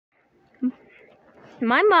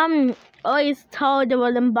My mom always told I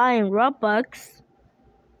wasn't buying Robux.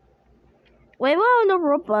 Wait, what are the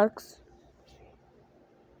Robux?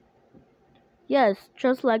 Yes,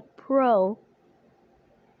 just like Pro.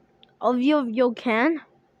 Of you can?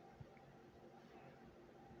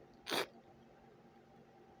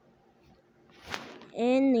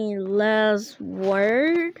 Any last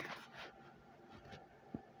word?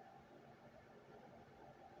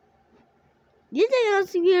 You think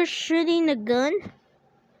you're shooting a gun?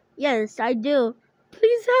 Yes, I do.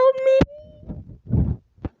 Please help me.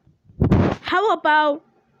 How about...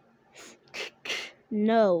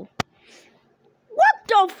 No. What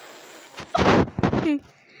the f...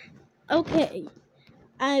 Okay.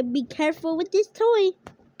 Be careful with this toy.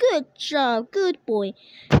 Good job, good boy.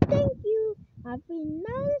 Thank you. Have a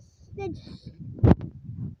nice...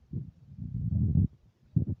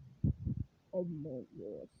 Oh my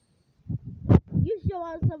gosh. You show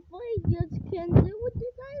us a way you can do with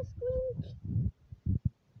this ice cream.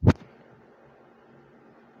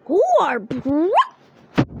 Who are...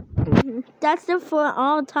 That's it for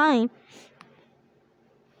all time.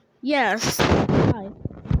 Yes. I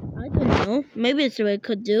don't know. Maybe it's what I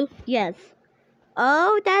could do. Yes.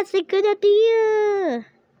 Oh, that's a good idea.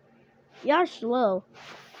 You're slow.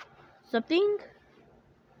 Something?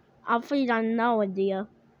 I'll figure no idea.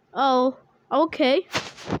 Oh, okay.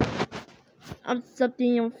 I'm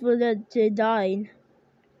something for to die.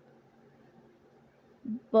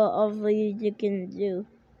 But obviously you can do.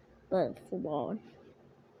 But for on.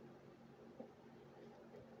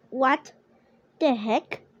 What the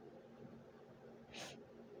heck?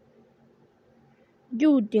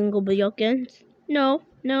 You Dinglebuckins. No.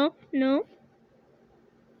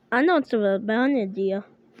 I know it's a bad idea.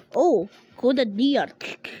 Oh, good idea.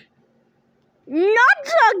 Not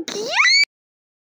again!